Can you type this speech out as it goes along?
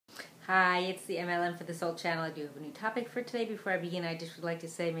Hi, it's the M.L.M for the Soul Channel. I do have a new topic for today. Before I begin, I just would like to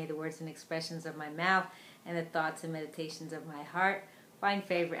say, may the words and expressions of my mouth and the thoughts and meditations of my heart find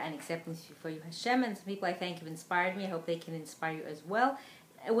favor and acceptance before you, Hashem. And some people I thank have inspired me. I hope they can inspire you as well.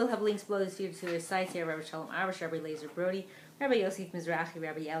 I will have links below this video to their sites here: Rabbi Shalom Arush, Rabbi Lazer Brody, Rabbi Yosef Mizrahi,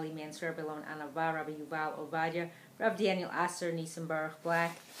 Rabbi Eli Mansur, Rabbi Lon Anava, Rabbi Yuval Ovadia, Rabbi Daniel Asser, Nisan Baruch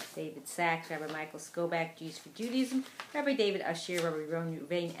Black, David Sachs, Rabbi Michael Skobach, Jews for Judaism, Rabbi David Ashir, Rabbi Ron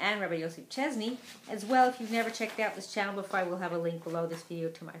Ruvain, and Rabbi Yosef Chesney. As well, if you've never checked out this channel before, I will have a link below this video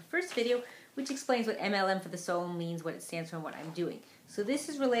to my first video, which explains what M.L.M for the soul means, what it stands for, and what I'm doing. So this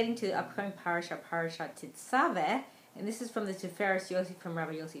is relating to the upcoming Parashat Tetzaveh, and this is from the Tiferes Yosef from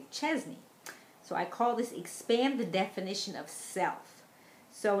Rabbi Yosef Chesney. So I call this Expand the Definition of Self.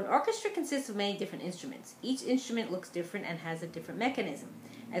 So an orchestra consists of many different instruments. Each instrument looks different and has a different mechanism,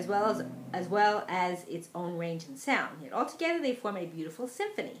 as well as its own range and sound. Yet altogether they form a beautiful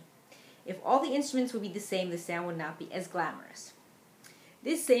symphony. If all the instruments would be the same, the sound would not be as glamorous.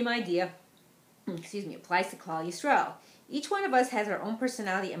 This same idea applies to Klal Yisrael. Each one of us has our own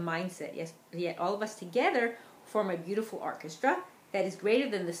personality and mindset, yet all of us together form a beautiful orchestra that is greater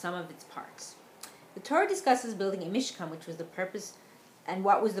than the sum of its parts. The Torah discusses building a Mishkan, which was the purpose, and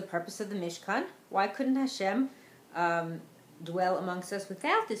what was the purpose of the Mishkan? Why couldn't Hashem dwell amongst us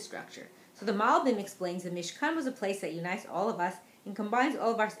without this structure? So the M.L.M explains the Mishkan was a place that unites all of us and combines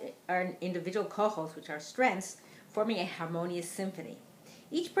all of our individual kochos, which are strengths, forming a harmonious symphony.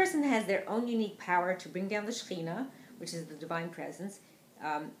 Each person has their own unique power to bring down the Shekhinah, which is the divine presence,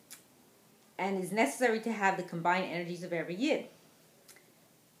 and is necessary to have the combined energies of every Yid.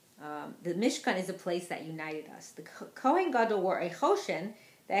 The Mishkan is a place that united us. The Kohen Gadol wore a choshen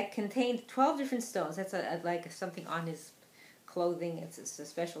that contained 12 different stones. That's like something on his clothing. It's a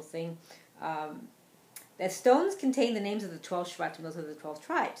special thing. That stones contain the names of the 12 Shvatim, those are the 12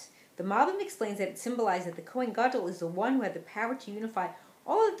 tribes. The M.L.M explains that it symbolizes that the Kohen Gadol is the one who had the power to unify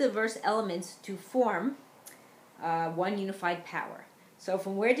all of the diverse elements to form one unified power. So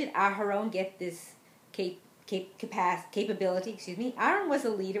from where did Aharon get this capability? Aaron was a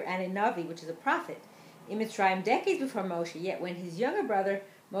leader and a Navi, which is a prophet, in Mitzrayim decades before Moshe. Yet when his younger brother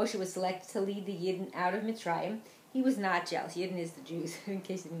Moshe was selected to lead the Yidden out of Mitzrayim, he was not jealous. Yidden is the Jews, in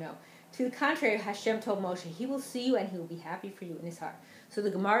case you didn't know. To the contrary, Hashem told Moshe, he will see you and he will be happy for you in his heart. So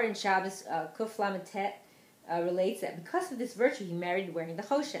the Gemara in Shabbos, Kuf Lamed Tet, relates that because of this virtue, he married wearing the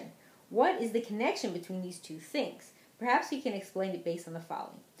Choshen. What is the connection between these two things? Perhaps we can explain it based on the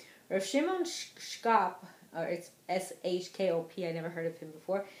following. Rav Shimon Shkop, or it's S-H-K-O-P, I never heard of him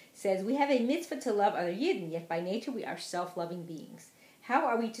before, says, we have a mitzvah to love other Yidden, yet by nature we are self-loving beings. How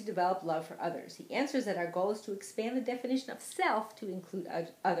are we to develop love for others? He answers that our goal is to expand the definition of self to include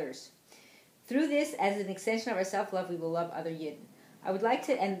others. Through this, as an extension of our self-love, we will love other Yidden. I would like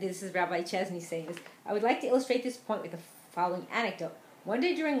to, and this is Rabbi Chesney saying this, I would like to illustrate this point with the following anecdote. One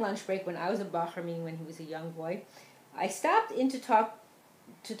day during lunch break, when I was a bacher, meaning when he was a young boy, I stopped in to talk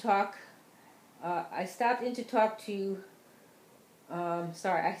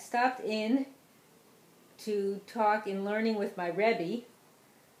in learning with my Rebbe.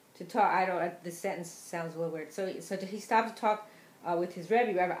 This sentence sounds a little weird. So he stopped to talk with his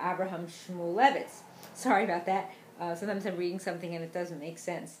Rebbe, Rabbi Abraham Shmulevitz. Sorry about that. Sometimes I'm reading something and it doesn't make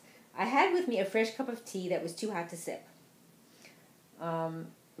sense. I had with me a fresh cup of tea that was too hot to sip.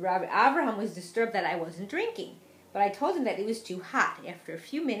 Rabbi Abraham was disturbed that I wasn't drinking, but I told him that it was too hot. After a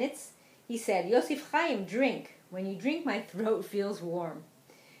few minutes, he said, Yosef Chaim, drink. When you drink, my throat feels warm.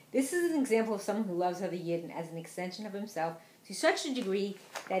 This is an example of someone who loves other Yidden as an extension of himself to such a degree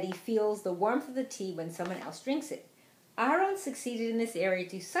that he feels the warmth of the tea when someone else drinks it. Aaron succeeded in this area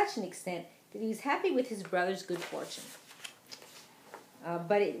to such an extent that he was happy with his brother's good fortune.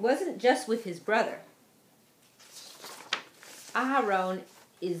 But it wasn't just with his brother. Aharon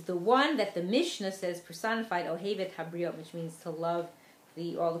is the one that the Mishnah says personified Ohevet Habriot, which means to love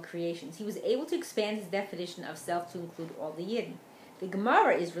all the creations. He was able to expand his definition of self to include all the Yidden. The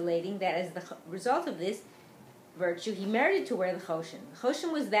Gemara is relating that as the result of this virtue, he merited to wear the Choshen. The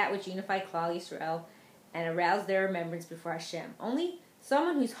Choshen was that which unified Klal Yisrael and aroused their remembrance before Hashem. Only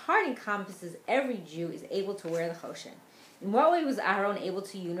someone whose heart encompasses every Jew is able to wear the Choshen. In what way was Aharon able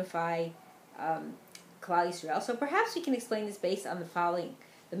to unify Klal Yisrael? So perhaps we can explain this based on the following.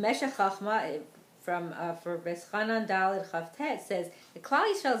 The Meshach Chachma for Veschanan Daled Chavtet says the Klal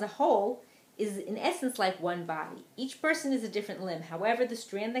Yisrael as a whole is in essence like one body. Each person is a different limb. However, the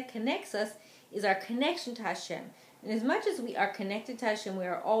strand that connects us is our connection to Hashem. And as much as we are connected to Hashem, we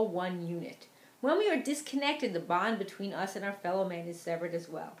are all one unit. When we are disconnected, the bond between us and our fellow man is severed as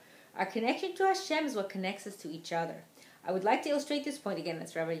well. Our connection to Hashem is what connects us to each other. I would like to illustrate this point again,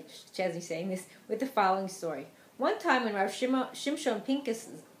 that's Rabbi Chesney saying this, with the following story. One time when Rav Shimshon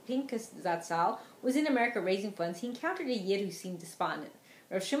Pinkus Zatzal was in America raising funds, he encountered a Yid who seemed despondent.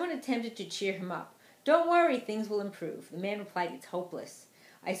 Rav Shimon attempted to cheer him up. "Don't worry, things will improve." The man replied, "It's hopeless.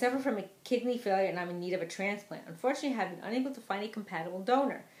 I suffer from a kidney failure and I'm in need of a transplant. Unfortunately, I have been unable to find a compatible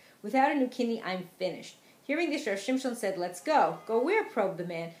donor. Without a new kidney, I'm finished." Hearing this, Rav Shimshon said, "Let's go." "Go where?" probed the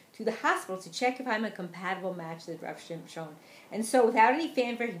man. "To the hospital to check if I'm a compatible match," said Rav Shimshon. And so, without any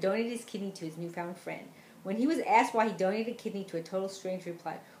fanfare, he donated his kidney to his newfound friend. When he was asked why he donated a kidney to a total stranger, he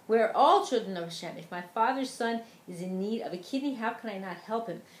replied, "We are all children of Hashem. If my father's son is in need of a kidney, how can I not help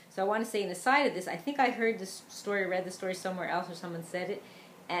him?" So I want to say an aside of this, I think I heard this story, read the story somewhere else, or someone said it,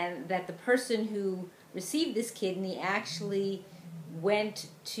 and that the person who received this kidney actually went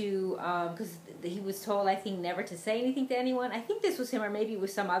to, because he was told, I think, never to say anything to anyone. I think this was him, or maybe it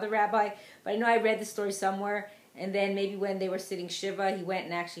was some other rabbi, but I know I read the story somewhere, and then maybe when they were sitting Shiva, he went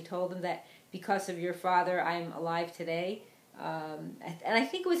and actually told them that because of your father, I'm alive today. And I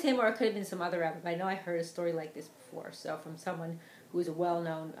think it was him, or it could have been some other rabbi, but I know I heard a story like this before, so from someone who was a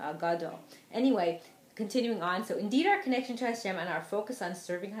well-known gadol. Anyway, continuing on, so indeed our connection to Hashem and our focus on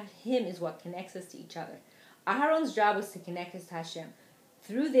serving Him is what connects us to each other. Aharon's job was to connect us to Hashem.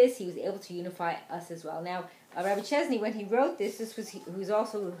 Through this, he was able to unify us as well. Now, Rabbi Chesney, when he wrote this he was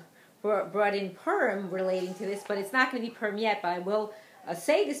also brought in Purim relating to this, but it's not going to be Purim yet, but I will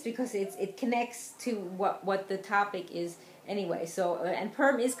say this because it connects to what the topic is anyway. So, and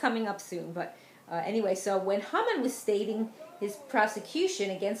Purim is coming up soon, but anyway, so when Haman was stating his prosecution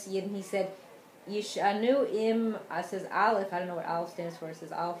against the Yidden, he said, Yishanu im, says Aleph, I don't know what Aleph stands for, it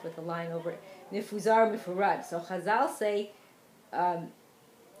says Aleph with a line over it, Nifuzar Mifurad. So Chazal say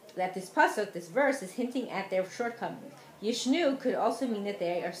that this pasuk, this verse, is hinting at their shortcomings. Yishnu could also mean that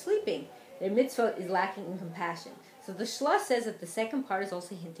they are sleeping. Their mitzvah is lacking in compassion. So the Shlah says that the second part is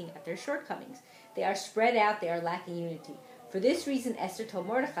also hinting at their shortcomings. They are spread out, they are lacking unity. For this reason, Esther told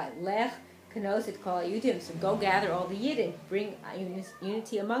Mordechai, Lech kanos et kol Yudim, so go gather all the Yidden, bring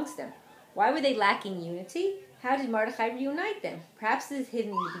unity amongst them. Why were they lacking unity? How did Mordechai reunite them? Perhaps this is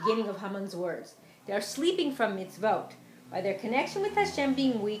hidden in the beginning of Haman's words. They are sleeping from mitzvot. By their connection with Hashem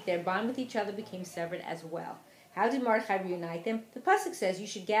being weak, their bond with each other became severed as well. How did Mordechai reunite them? The pasuk says, "You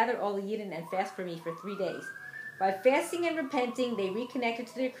should gather all the Yidden and fast for me for 3 days." By fasting and repenting, they reconnected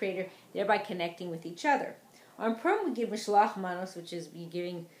to their Creator, thereby connecting with each other. On Purim, we give Mishlach Manos, which is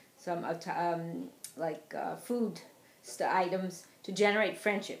giving some food items to generate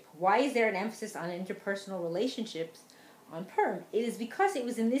friendship. Why is there an emphasis on interpersonal relationships on Purim? It is because it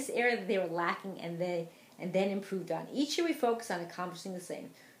was in this area that they were lacking and then improved on. Each year we focus on accomplishing the same.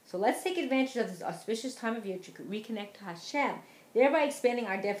 So let's take advantage of this auspicious time of year to reconnect to Hashem, thereby expanding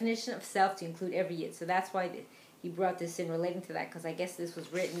our definition of self to include every Yid. So that's why he brought this in relating to that, because I guess this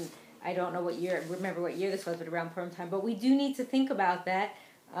was written, I don't know remember what year this was, but around Purim time. But we do need to think about that,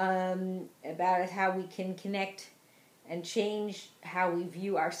 about how we can connect and change how we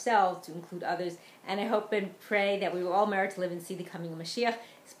view ourselves to include others. And I hope and pray that we will all merit to live and see the coming of Mashiach,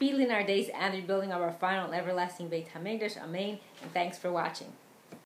 speedily in our days and the rebuilding of our final and everlasting Beit HaMikdash. Amen. And thanks for watching.